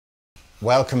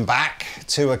Welcome back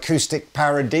to Acoustic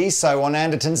Paradiso on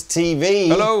Andertons TV.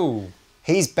 Hello.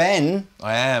 He's Ben.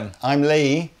 I am. I'm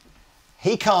Lee.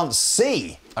 He can't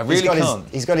see. I really can't.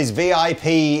 He's got his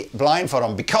VIP blindfold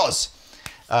on because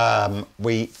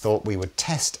we thought we would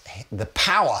test the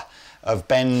power of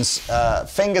Ben's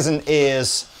fingers and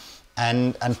ears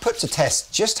and put to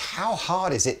test just how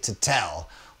hard is it to tell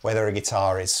whether a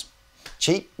guitar is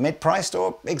cheap, mid-priced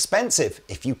or expensive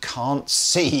if you can't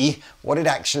see what it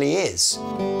actually is.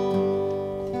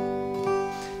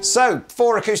 So,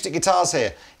 4 acoustic guitars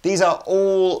here. These are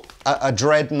all a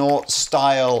Dreadnought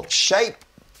style shape.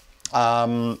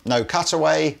 No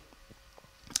cutaway.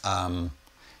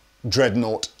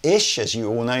 Dreadnought-ish, as you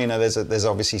all know. There's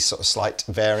obviously sort of slight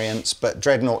variance, but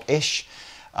Dreadnought-ish.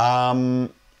 And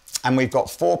we've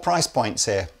got 4 price points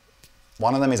here.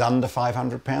 One of them is under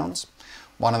 £500.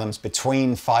 One of them's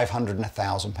between £500 and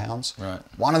 £1,000. Right.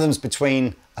 One of them's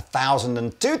between £1,000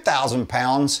 and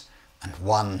 £2,000, and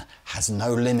one has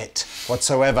no limit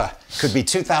whatsoever. Could be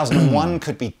 2001,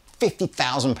 could be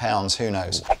 £50,000, who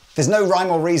knows. There's no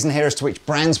rhyme or reason here as to which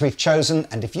brands we've chosen,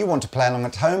 and if you want to play along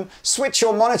at home, switch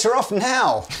your monitor off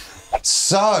now.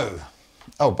 So,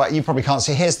 oh, but you probably can't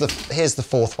see. Here's the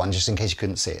 4th one, just in case you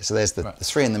couldn't see it. So there's the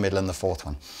 3 in the middle and the 4th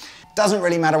one. Doesn't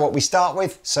really matter what we start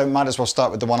with, so might as well start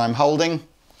with the one I'm holding.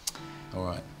 All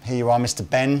right. Here you are, Mr.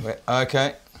 Ben.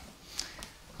 Okay.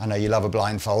 I know you love a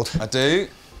blindfold. I do.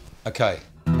 Okay.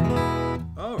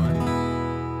 All right.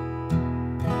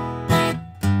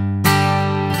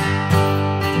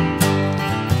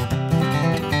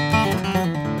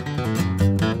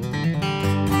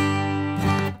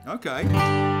 Okay.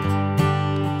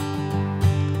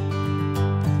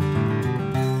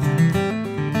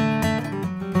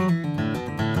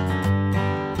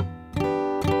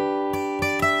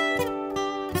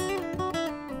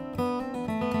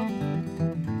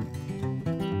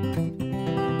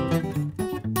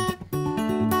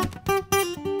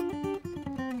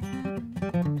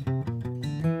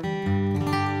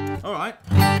 All right.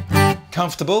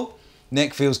 Comfortable.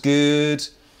 Neck feels good.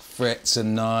 Frets are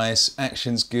nice.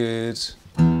 Action's good.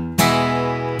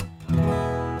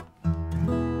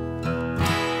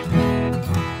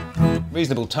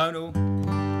 Reasonable tonal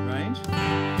range.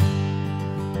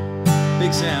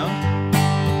 Big sound.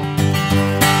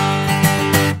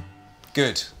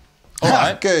 Good. All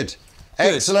right. Good.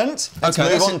 Excellent. Let's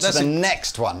move on to the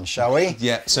next one, shall we?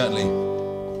 Yeah, certainly.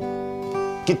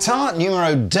 Guitar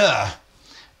numero 2.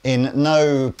 In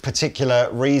no particular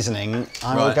reasoning,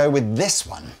 I will go with this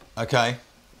one. Okay.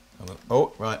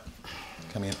 Oh, right.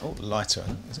 Coming in. Oh, lighter,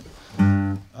 is it?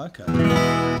 Okay.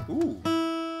 Ooh.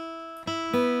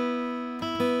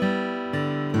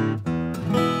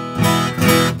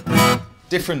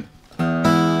 Different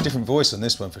voice on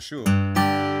this one for sure.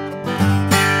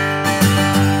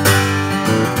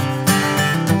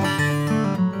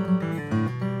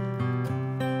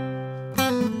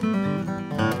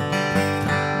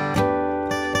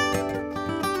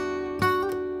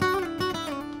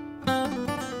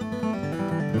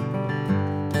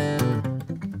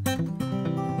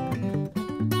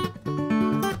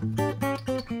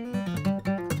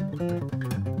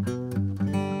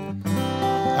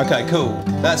 Okay, cool.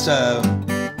 That's I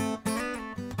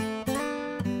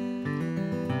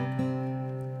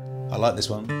like this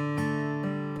one.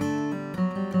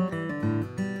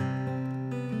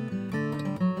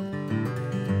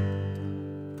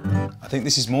 I think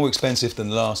this is more expensive than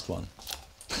the last one.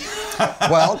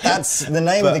 Well, that's the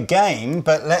name of the game,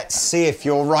 but let's see if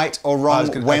you're right or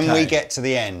wrong when we get to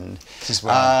the end. This is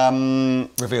where I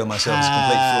reveal myself as a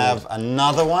complete fraud.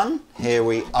 Another one. Here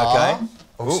we are. Okay.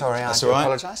 Oh, sorry, I do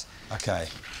apologise. Okay.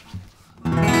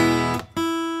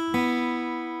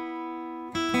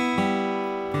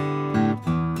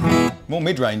 More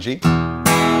mid-rangey.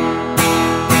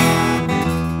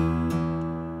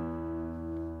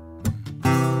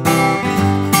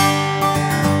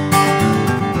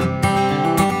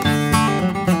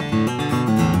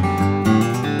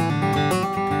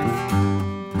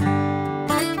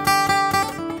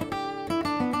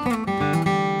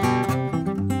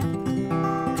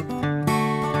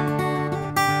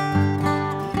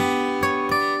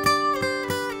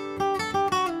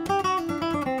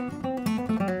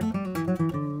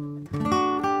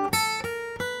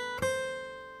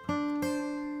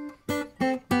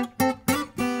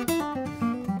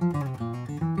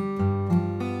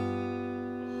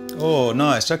 Oh,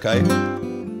 nice, okay.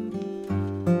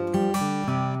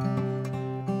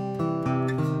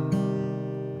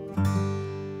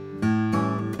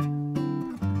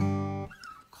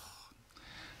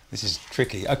 This is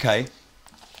tricky. Okay.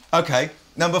 Okay,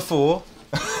 number 4.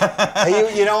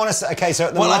 You don't want to say, okay, so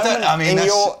at the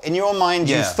moment, in your mind,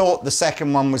 you thought the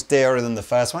second one was dearer than the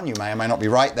first one. You may or may not be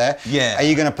right there. Yeah. Are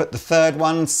you going to put the third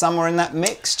one somewhere in that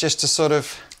mix, just to sort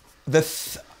of...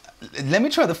 Let me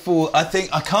try the fourth.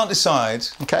 I can't decide.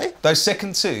 Okay. Those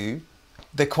second two,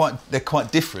 they're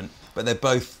quite different, but they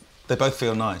both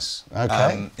feel nice.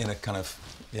 Okay. In a kind of,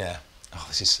 yeah. Oh,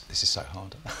 this is so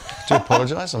hard. I do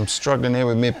apologise. I'm struggling here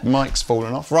with my mic's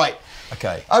falling off. Right.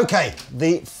 Okay. Okay.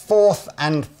 The fourth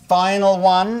and final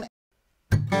one.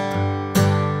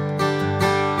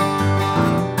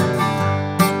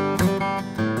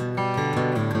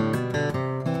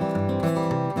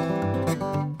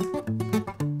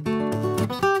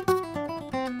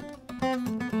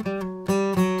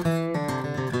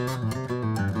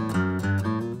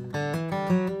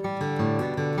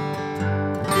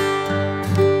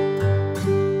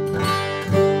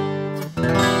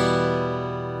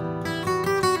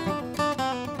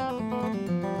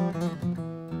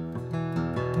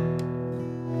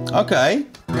 Okay.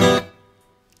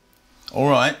 All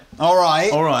right. All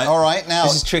right. All right. All right. Now,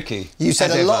 this is tricky. You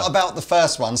said a lot about the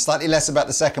first one, slightly less about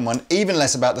the second one, even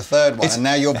less about the third one, and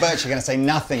now you're virtually going to say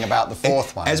nothing about the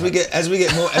fourth one. As we get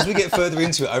further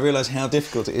into it, I realise how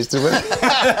difficult it is to work.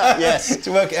 Yes.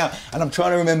 To work it out, and I'm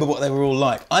trying to remember what they were all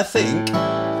like. I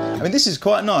mean, this is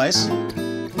quite nice.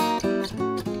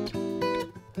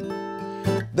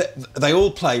 They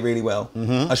all play really well.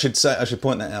 I should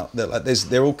point that out.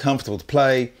 They're all comfortable to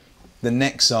play. The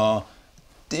necks are,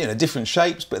 different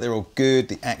shapes, but they're all good.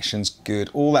 The action's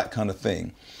good, all that kind of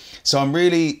thing. So I'm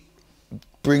really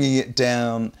bringing it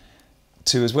down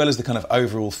to, as well as the kind of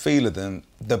overall feel of them,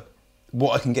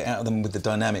 what I can get out of them with the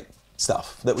dynamic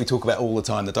stuff that we talk about all the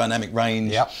time, the dynamic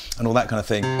range and all that kind of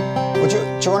thing. Do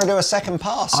you want to do a second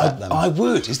pass at them? I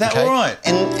would. Is that all right?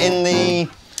 I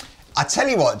tell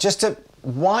you what,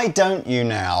 why don't you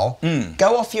now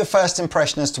go off your first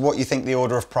impression as to what you think the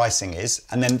order of pricing is,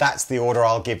 and then that's the order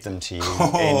I'll give them to you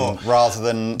in, rather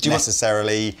than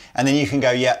necessarily, and then you can go,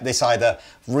 yeah, this either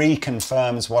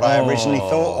reconfirms what I originally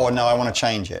thought, or no, I want to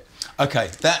change it. Okay,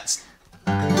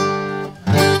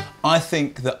 I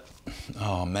think that,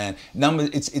 oh man,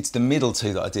 it's the middle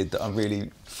two that I did that are really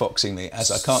foxing me,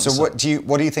 as I can't. So what do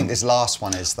you think this last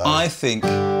one is, though? I think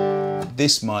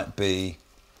this might be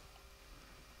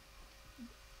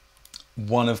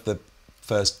one of the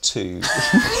first two.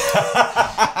 All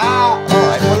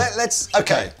right. Well, let's.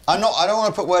 Okay. I don't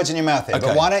want to put words in your mouth here, okay.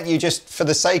 But why don't you just, for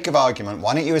the sake of argument,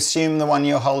 why don't you assume the one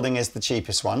you're holding is the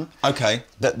cheapest one? Okay.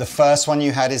 That the first one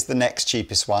you had is the next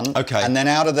cheapest one. Okay. And then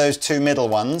out of those two middle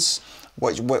ones,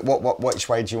 which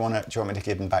way do you want me to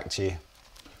give them back to you?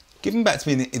 Give them back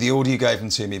to me in the order you gave them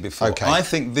to me before. Okay. I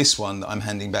think this one that I'm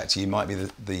handing back to you might be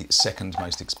the second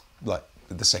most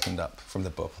the second up from the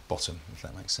bottom, if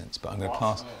that makes sense. But I'm going to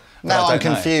pass. Now I'm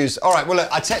confused. All right, well, look,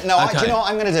 do you know what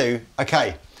I'm going to do?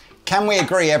 Okay, can we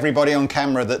agree, everybody on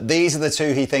camera, that these are the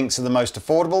two he thinks are the most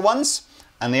affordable ones,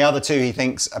 and the other two he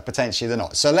thinks are potentially the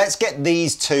not? So let's get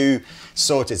these two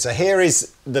sorted. So here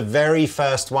is the very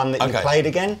first one that you played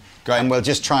again. Great. And we'll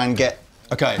just try and get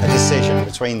a decision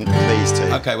between these two.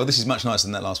 Okay, well, this is much nicer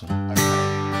than that last one.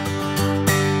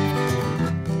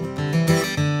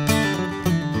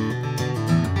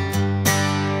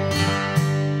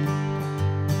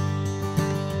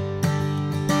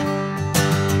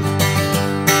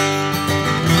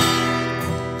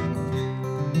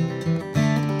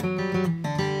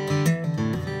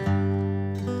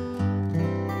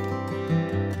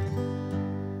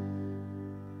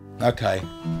 Okay.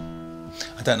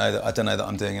 I don't know that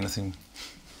I'm doing anything.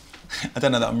 I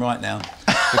don't know that I'm right now,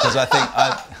 because I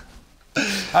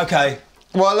think okay.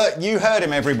 Well, look, you heard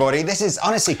him, everybody. This is,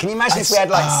 honestly, can you imagine if we had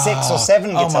like 6 or 7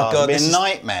 guitars? Oh my God, it'd be a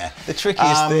nightmare. The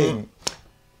trickiest thing.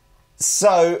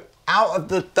 So, out of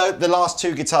the last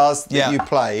 2 guitars that you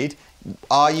played,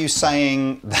 are you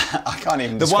saying that, I can't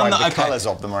even describe the colours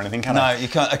of them or anything, can I? No, you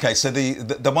can't. Okay, so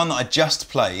the one that I just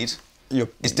played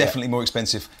is definitely more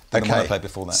expensive than the one I played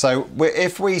before that. So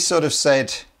if we sort of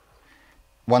said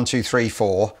 1, 2, 3,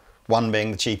 4, 1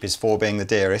 being the cheapest, 4 being the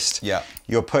dearest,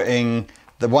 you're putting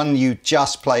the one you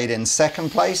just played in second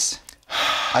place,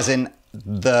 as in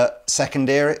the second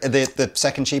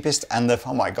cheapest, and the,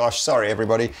 oh my gosh, sorry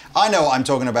everybody, I know what I'm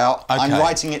talking about. I'm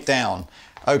writing it down.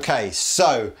 Okay,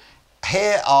 so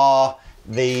here are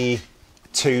the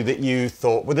 2 that you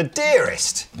thought were the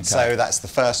dearest. So that's the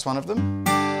first one of them.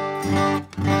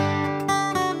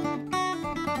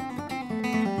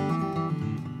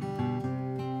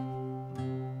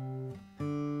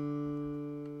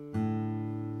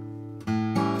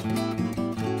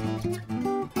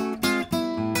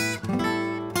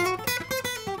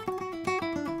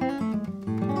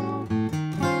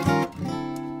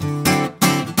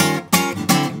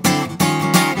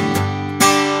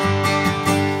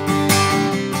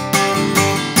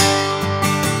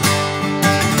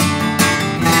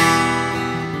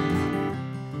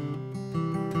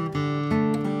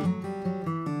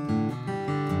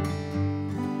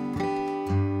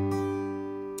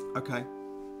 Okay.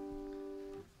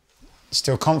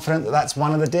 Still confident that that's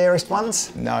one of the dearest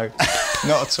ones? No,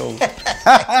 not at all.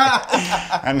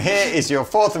 And here is your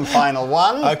fourth and final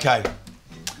one. Okay.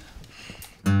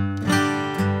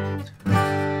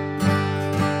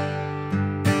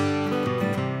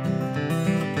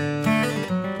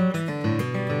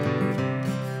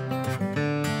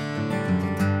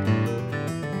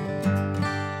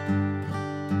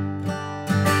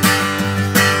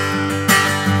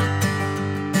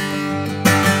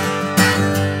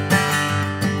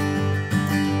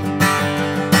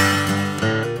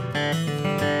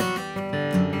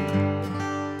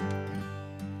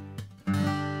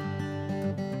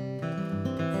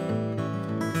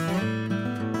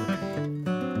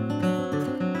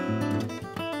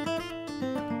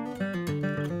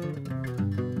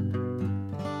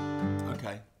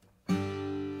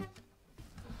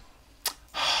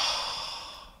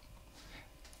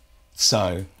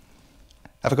 So,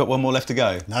 have I got one more left to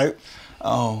go? No.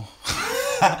 Oh.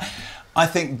 I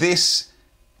think this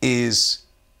is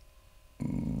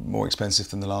more expensive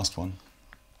than the last one.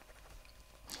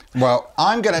 Well,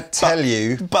 I'm going to tell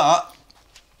you... But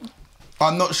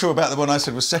I'm not sure about the one I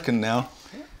said was second now.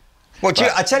 Well,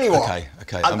 I tell you what.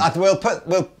 Okay. Give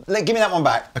me that one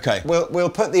back. Okay. We'll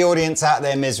put the audience out of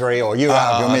their misery, or you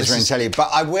out of your misery, and tell you. But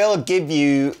I will give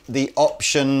you the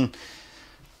option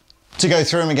to go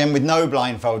through them again with no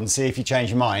blindfold and see if you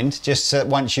change your mind, just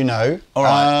once you know. All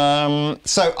right.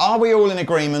 So are we all in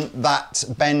agreement that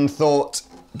Ben thought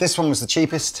this one was the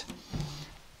cheapest,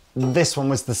 this one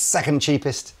was the second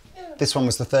cheapest, this one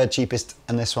was the third cheapest,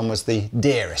 and this one was the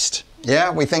dearest?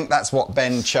 Yeah, we think that's what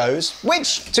Ben chose,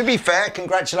 which, to be fair,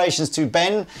 congratulations to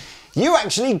Ben, you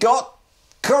actually got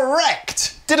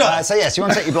correct. Did I? So yes, you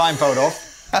want to take your blindfold off.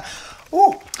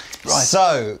 Ooh, right.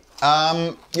 So,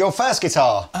 your first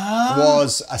guitar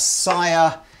was a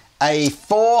Sire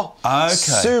A4. Okay.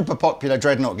 Super popular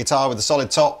Dreadnought guitar with a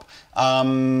solid top.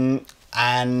 And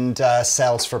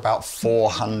sells for about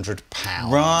 £400.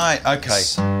 Right, okay.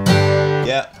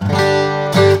 Yeah.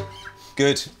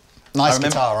 Good. Nice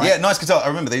guitar, right? Yeah, nice guitar. I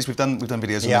remember these. We've done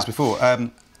videos on this before.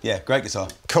 Yeah, great guitar.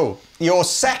 Cool. Your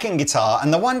second guitar,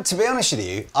 and the one, to be honest with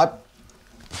you, I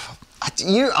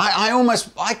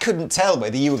couldn't tell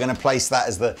whether you were going to place that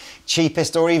as the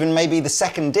cheapest or even maybe the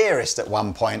second dearest at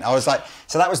one point. I was like,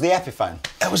 so that was the Epiphone.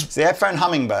 It's the Epiphone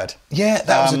Hummingbird. Yeah,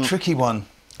 that was a tricky one.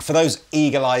 For those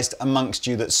eagle-eyed amongst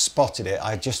you that spotted it,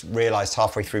 I just realised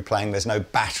halfway through playing there's no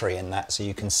battery in that, so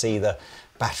you can see the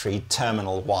battery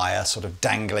terminal wire sort of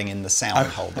dangling in the sound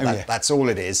hole. But that's all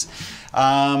it is.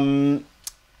 So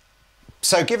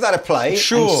give that a play and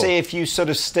see if you sort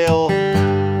of still...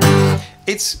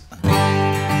 It's...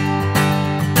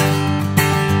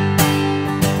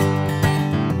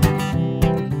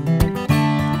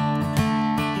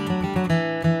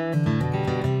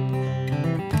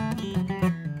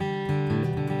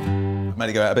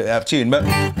 Maybe go a bit out of tune, but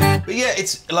yeah,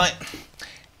 it's like,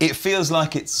 it feels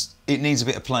like it needs a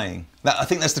bit of playing. I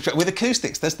think that's the with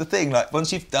acoustics. That's the thing. Like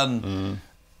once you've done,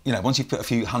 you know, once you've put a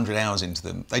few hundred hours into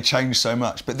them, they change so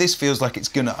much. But this feels like it's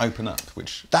going to open up.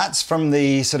 Which that's from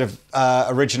the sort of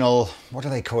original. What do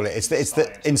they call it? It's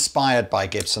the inspired by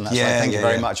Gibson. That's what I thank you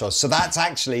very much. So that's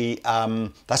actually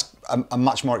that's a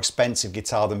much more expensive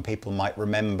guitar than people might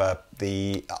remember.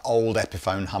 The old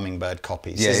Epiphone Hummingbird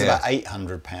copies. This is about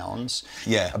 £800.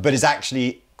 Yeah, but it's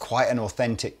actually quite an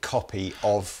authentic copy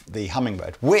of the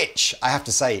Hummingbird, which I have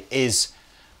to say it's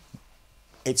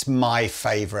my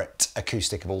favourite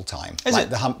acoustic of all time. Is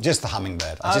it? Just the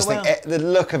Hummingbird. I just think the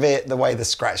look of it, the way the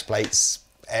scratch plates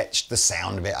etched, the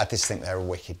sound of it, I just think they're a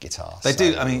wicked guitar. They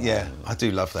do, I mean, yeah, I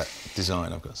do love that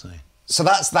design, I've got to say. So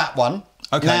that's that one.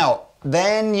 Okay. Now,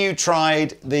 then you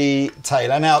tried the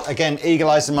Taylor. Now, again,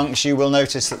 eagle-eyed amongst you will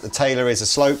notice that the Taylor is a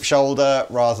slope shoulder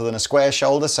rather than a square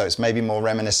shoulder, so it's maybe more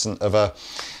reminiscent of a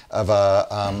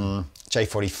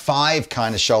J45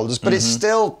 kind of shoulders, but it's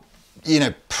still, you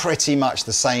know, pretty much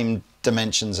the same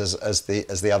dimensions as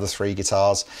the other three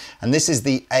guitars. And this is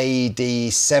the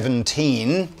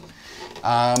AD17,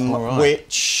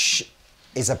 which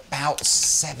is about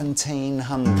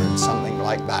 1,700, something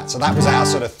like that. So that was our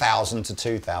sort of £1,000 to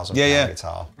 £2,000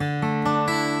 guitar.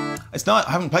 It's nice.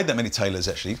 I haven't played that many Taylors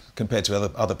actually compared to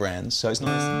other brands, so it's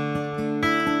nice.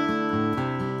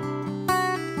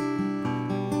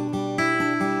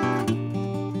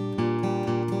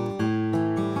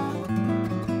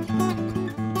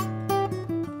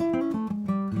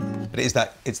 But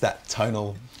it's that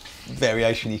tonal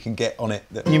variation you can get on it.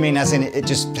 You mean as in it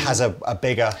just has a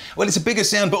bigger... Well, it's a bigger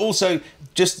sound, but also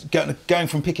just going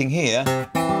from picking here...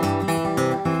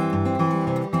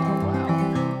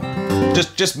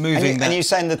 Just moving that. And you're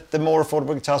saying that the more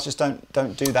affordable guitars just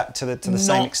don't do that to the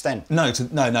same extent? No,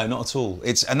 not at all.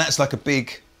 And that's like a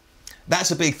big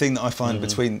thing that I find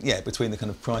between the kind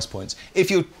of price points. If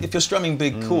you're strumming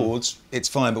big chords, it's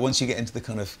fine. But once you get into the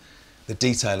kind of the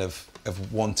detail of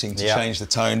wanting to change the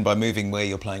tone by moving where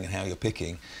you're playing and how you're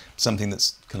picking, something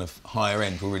that's kind of higher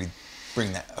end will really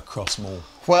bring that across more.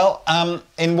 Well,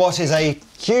 in what is a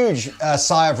huge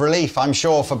sigh of relief, I'm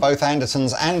sure, for both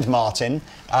Andertons and Martin,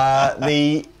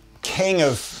 the king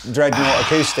of Dreadnought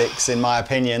acoustics, in my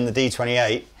opinion, the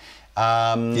D28,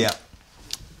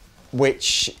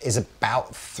 which is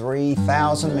about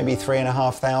 3,000, maybe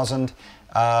 3,500.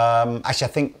 Actually,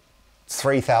 I think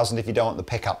 3,000 if you don't want the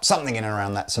pickup, something in and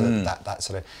around that sort of that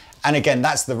sort of. And again,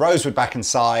 that's the rosewood back and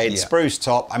side, spruce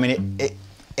top. I mean,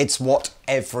 it's what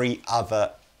every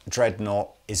other Dreadnought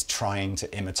is trying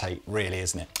to imitate, really,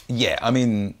 isn't it? Yeah, I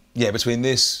mean, between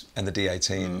this and the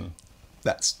D18,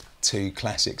 that's two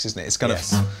classics, isn't it? It's kind of,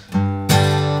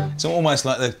 it's almost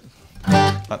like the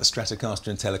Stratocaster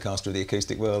and Telecaster of the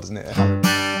acoustic world, isn't it?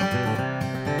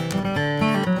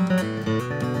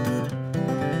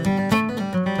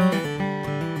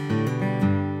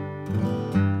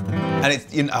 And it's,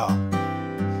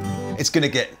 it's going to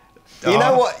get... You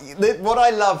know what I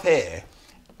love here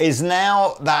is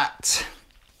now that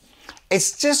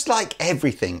it's just like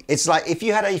everything. It's like if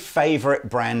you had a favourite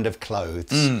brand of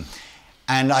clothes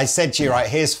and I said to you, right,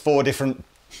 here's 4 different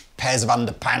pairs of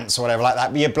underpants or whatever like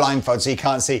that, but you're blindfolded so you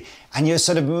can't see, and you're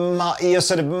sort of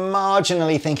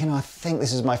marginally thinking, oh, I think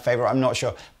this is my favourite, I'm not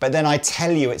sure. But then I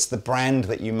tell you it's the brand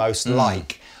that you most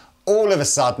like. All of a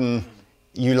sudden,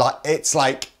 it's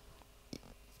like...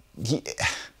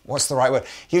 what's the right word?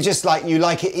 You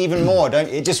like it even more, don't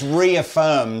you? It just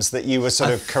reaffirms that you were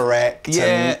sort of correct. Yeah.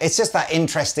 And it's just that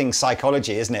interesting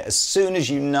psychology, isn't it? As soon as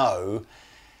you know,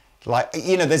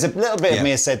 there's a little bit of me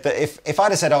has said that if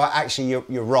I'd have said, oh, actually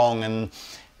you're wrong and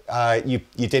you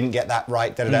didn't get that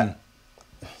right,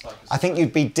 I think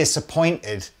you'd be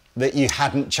disappointed that you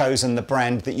hadn't chosen the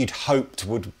brand that you'd hoped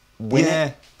would win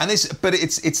it. And it's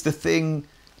the thing,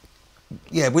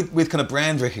 with kind of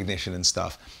brand recognition and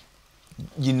stuff.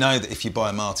 You know that if you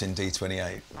buy a Martin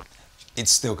D28,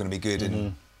 it's still going to be good,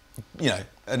 and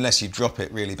unless you drop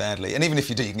it really badly, and even if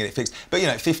you do, you can get it fixed. But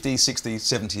 50, 60,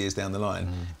 70 years down the line,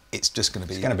 it's just going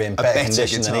to be in better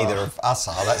condition than either of us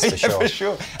are. That's for sure. For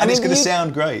sure. And it's going to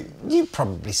sound great. You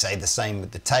probably say the same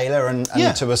with the Taylor, and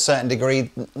to a certain degree,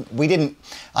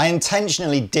 I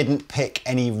intentionally didn't pick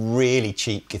any really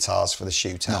cheap guitars for the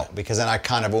shootout because then I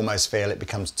kind of almost feel it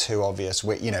becomes too obvious.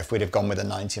 If we'd have gone with a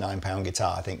 £99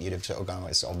 guitar, I think you'd have sort of gone, well,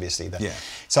 it's obviously that. Yeah.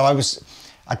 So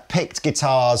I picked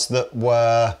guitars that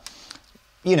were,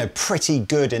 pretty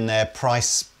good in their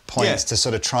price points to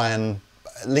sort of try and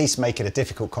at least make it a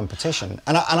difficult competition.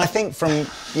 And I think from,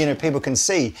 people can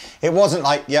see, it wasn't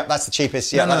like, that's the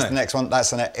cheapest, that's the next one, that's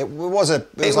the next. It was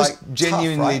like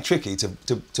genuinely tough, tricky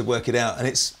to work it out. And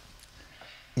it's,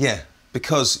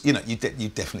 because, you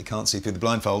definitely can't see through the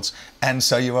blindfolds. And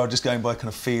so you are just going by kind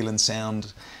of feel and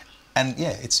sound. And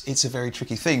it's a very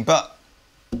tricky thing, but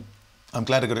I'm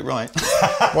glad I got it right.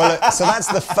 Well, so that's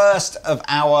the first of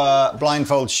our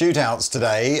blindfold shootouts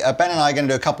today. Ben and I are going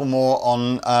to do a couple more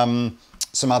on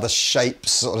some other shapes,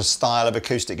 sort of style of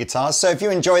acoustic guitars. So if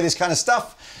you enjoy this kind of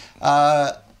stuff,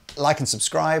 like and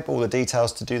subscribe. All the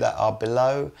details to do that are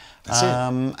below. That's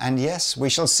it. And yes, we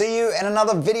shall see you in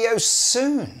another video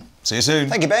soon. See you soon.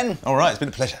 Thank you, Ben. All right, it's been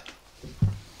a pleasure.